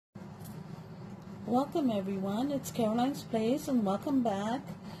Welcome everyone, it's Caroline's Place and welcome back.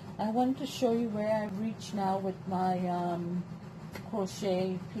 I wanted to show you where I've reached now with my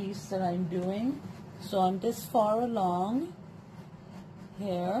crochet piece that I'm doing. So I'm this far along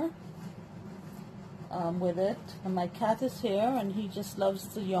here with it, and my cat is here and he just loves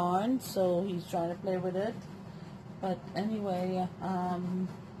the yarn, so he's trying to play with it. But anyway,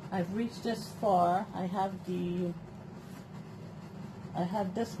 I've reached this far. I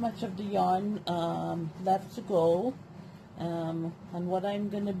have this much of the yarn left to go, and what I'm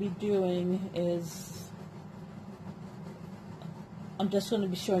going to be doing is I'm just going to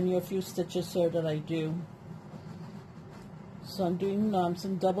be showing you a few stitches here that I do. So I'm doing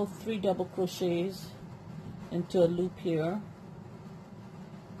some three double crochets into a loop here,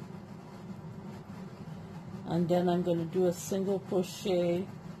 and then I'm going to do a single crochet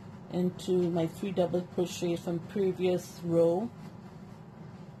into my 3 double crochets from previous row.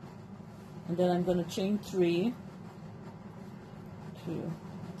 And then I'm going to chain 3, 2,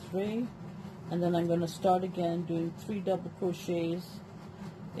 3, and then I'm going to start again doing 3 double crochets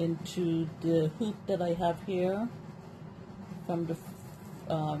into the hoop that I have here from the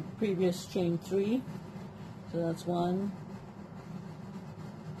previous chain 3. So that's 1,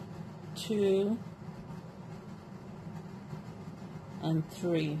 2, and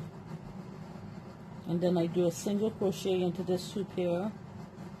 3. And then I do a single crochet into this hoop here.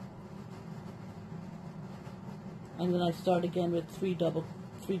 And then I start again with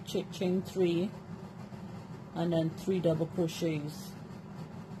chain 3, and then 3 double crochets.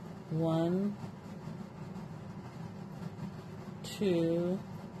 1, 2,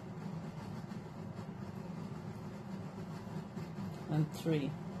 and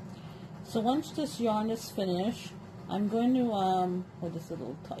 3. So once this yarn is finished, I'm going to hold this a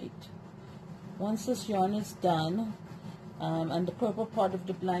little tight. Once this yarn is done, and the purple part of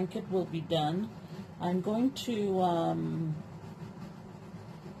the blanket will be done, I'm going to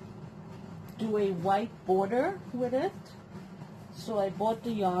do a white border with it. So I bought the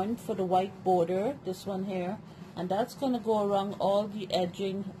yarn for the white border, this one here, and that's going to go around all the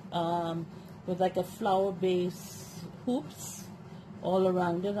edging with like a flower base hoops all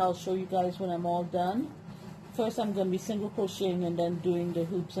around it. I'll show you guys when I'm all done. First I'm going to be single crocheting and then doing the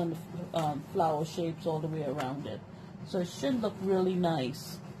hoops and the flower shapes all the way around it. So it should look really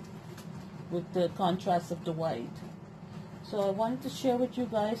nice with the contrast of the white. So I wanted to share with you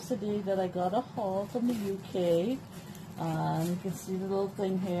guys today that I got a haul from the UK. You can see the little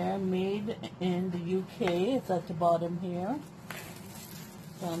thing here, made in the UK. It's at the bottom here.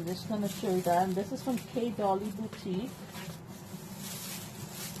 So I'm just going to show you that. And this is from K Dolly Boutique.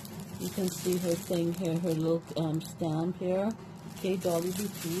 You can see her thing here, her little stamp here, K Dolly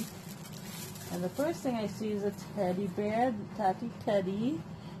Boutique. And the first thing I see is a teddy bear, Tatty Teddy.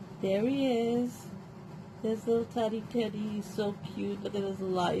 There he is. This little Tatty Teddy, he's so cute. Look at his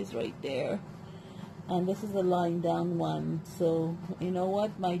eyes right there. And this is a lying down one. So, you know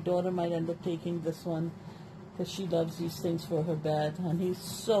what? My daughter might end up taking this one because she loves these things for her bed. And he's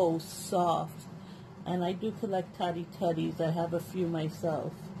so soft. And I do collect Tatty Teddies. I have a few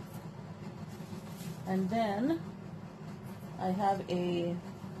myself. And then I have a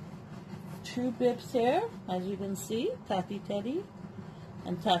 2 bibs here, as you can see, Tatty Teddy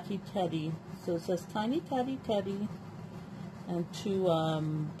and Tatty Teddy. So it says Tiny Tatty Teddy and 2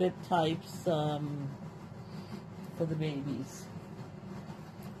 bib types for the babies.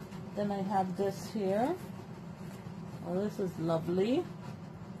 Then I have this here. Oh, this is lovely.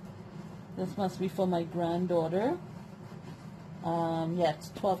 This must be for my granddaughter. Yeah, it's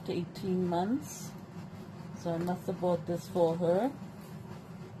 12 to 18 months. So I must have bought this for her.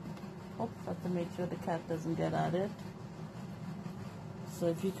 Oh, I have to make sure the cat doesn't get at it. So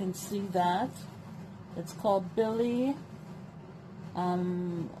if you can see that, it's called Billy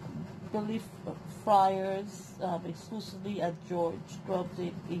Friars, exclusively at George, 12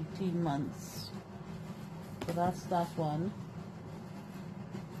 to 18 months. So that's that one.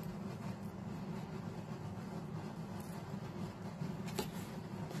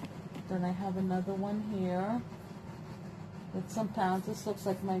 Then I have another one here with some pants. This looks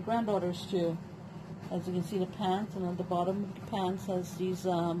like my granddaughter's too. As you can see, the pants, and on the bottom of the pants has these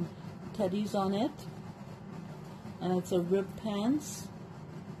teddies on it, and it's a rib pants.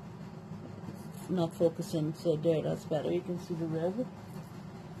 It's not focusing, so there, that's better. You can see the rib,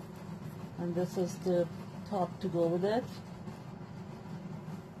 and this is the top to go with it.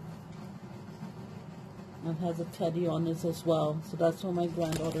 It has a teddy on this as well, so that's for my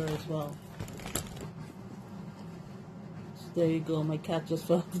granddaughter as well. There you go, my cat just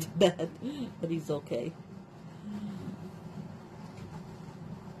fell off the bed, but he's okay.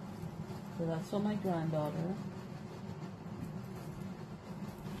 So that's for my granddaughter.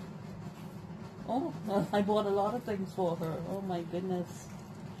 Oh, I bought a lot of things for her. Oh my goodness.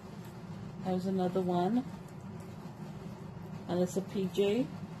 There's another one. And it's a PJ.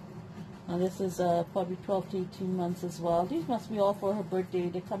 And this is probably 12 to 18 months as well. These must be all for her birthday.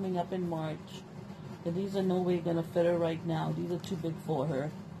 They're coming up in March. But these are no way going to fit her right now. These are too big for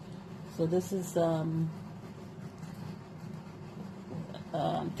her. So this is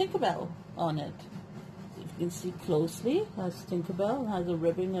Tinkerbell on it. If you can see closely, it has Tinkerbell. It has a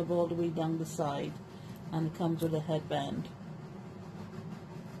ribbon of all the way down the side. And it comes with a headband.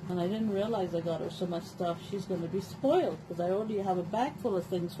 And I didn't realize I got her so much stuff. She's going to be spoiled because I already have a bag full of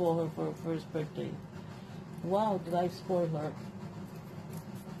things for her for her first birthday. Wow, did I spoil her.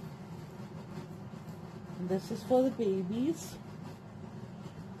 And this is for the babies.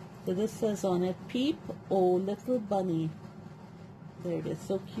 So this says on it, Peep, oh little bunny. There it is,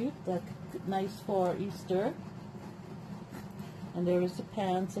 so cute. That's nice for Easter. And there is the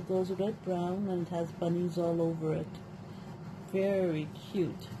pants that goes with it, brown, and it has bunnies all over it. Very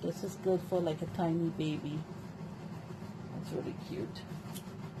cute. This is good for like a tiny baby. That's really cute.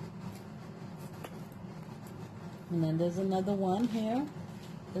 And then there's another one here.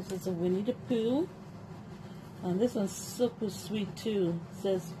 This is a Winnie the Pooh. And this one's super sweet too. It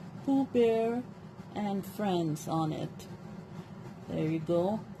says Pooh Bear and Friends on it. There you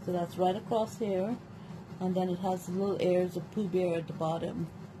go. So that's right across here. And then it has little airs of Pooh Bear at the bottom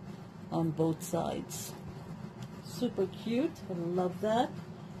on both sides. Super cute. I love that.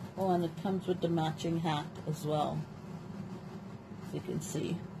 Oh, and it comes with the matching hat as well. As you can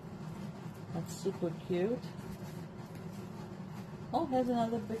see. That's super cute. Oh, here's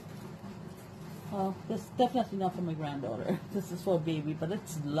another big... Oh, this is definitely not for my granddaughter. This is for a baby, but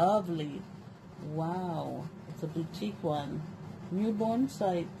it's lovely. Wow. It's a boutique one. Newborn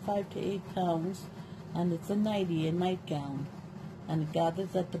size, 5 to 8 pounds. And it's a nightie, a nightgown. And it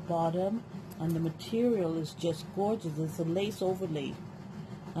gathers at the bottom. And the material is just gorgeous. It's a lace overlay.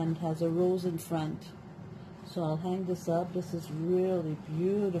 And has a rose in front. So I'll hang this up. This is really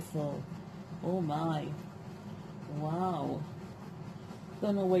beautiful. Oh my. Wow.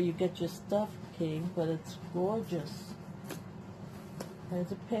 Don't know where you get your stuff, King, but it's gorgeous.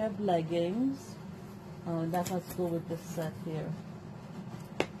 There's a pair of leggings. Oh, and that has to go with this set here.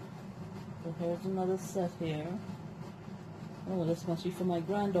 So here's another set here. Oh, this must be for my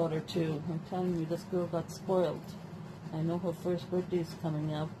granddaughter too. I'm telling you, this girl got spoiled. I know her first birthday is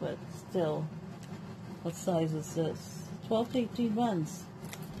coming up, but still. What size is this? 12 to 18 months.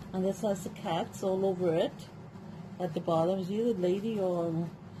 And this has the cats all over it. At the bottom is either Lady or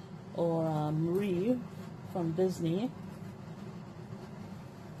Marie from Disney.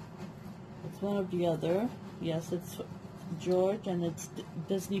 It's one or the other. Yes, it's George and it's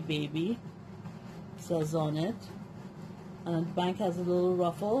Disney Baby. It says on it. And the back has a little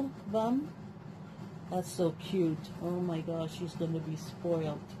ruffle bum. That's so cute. Oh my gosh, she's going to be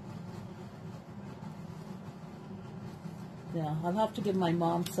spoiled. Yeah, I'll have to give my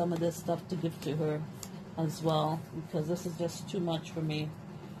mom some of this stuff to give to her as well, because this is just too much for me.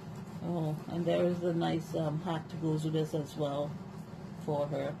 Oh, and there is a nice hat to go with this as well for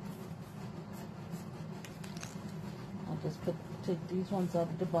her. I'll just take these ones out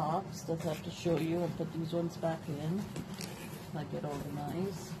of the box. Just have to show you and put these ones back in. I get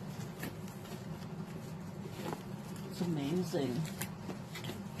organized. It's amazing.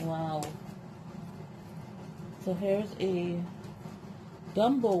 Wow. So here's a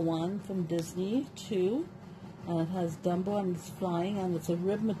Dumbo one from Disney too, and it has Dumbo and it's flying and it's a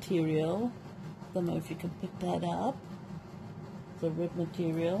rib material. Don't know if you can pick that up. It's a rib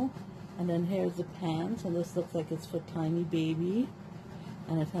material. And then here's the pants, and this looks like it's for tiny baby,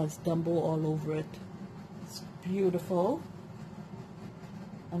 and it has Dumbo all over it. It's beautiful.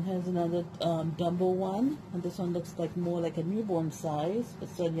 And here's another Dumbo one, and this one looks like more like a newborn size. But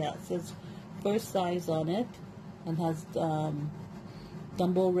so yeah, it says first size on it, and has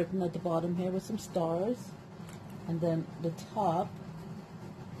Dumbo written at the bottom here with some stars. And then the top,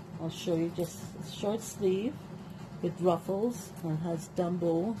 I'll show you, just a short sleeve with ruffles, and it has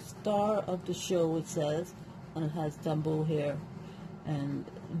Dumbo, star of the show it says, and it has Dumbo here and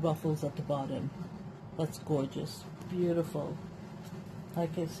ruffles at the bottom. That's gorgeous, beautiful.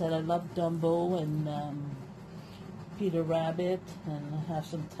 Like I said, I love Dumbo and Peter Rabbit, and I have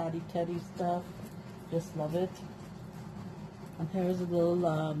some Teddy stuff. Just love it. And here's a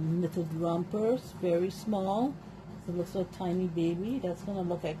little knitted romper, it's very small. So it looks like a tiny baby. That's going to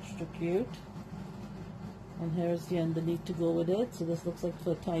look extra cute. And here's the underneath to go with it. So this looks like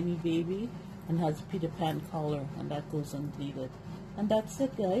for a tiny baby and has a Peter Pan collar, and that goes underneath it. And that's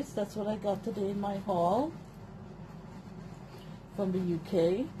it, guys. That's what I got today in my haul from the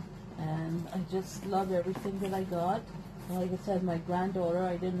UK, and I just love everything that I got. Like I said, my granddaughter,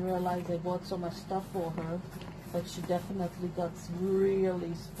 I didn't realize I bought so much stuff for her, but she definitely got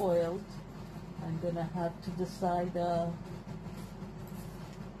really spoiled. I'm gonna have to decide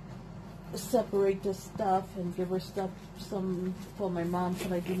separate the stuff and give her stuff some for my mom,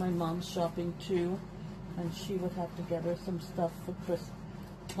 because I do my mom's shopping too, and she would have to get her some stuff for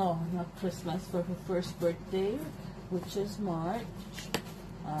not Christmas, for her first birthday, which is March.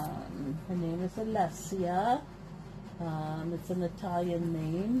 Her name is Alessia. It's an Italian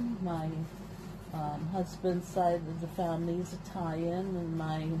name. My husband's side of the family is Italian, and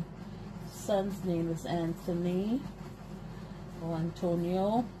my son's name is Anthony or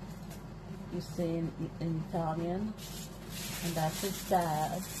Antonio, you say in Italian, and that's his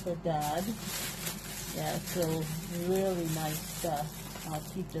dad, her dad. Yeah, so really nice stuff. I'll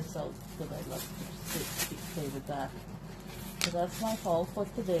keep this out because I love to play with that. So that's my haul for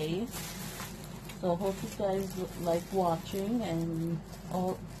today. So I hope you guys like watching, and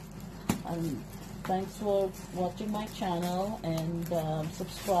thanks for watching my channel and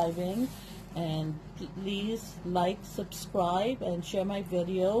subscribing. And please like, subscribe, and share my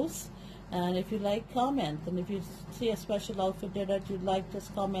videos. And if you like, comment. And if you see a special outfit there that you'd like,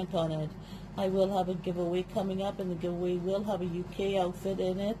 just comment on it. I will have a giveaway coming up, and the giveaway will have a UK outfit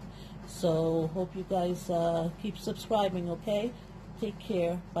in it. So hope you guys keep subscribing, okay? Take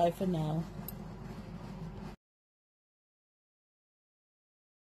care. Bye for now.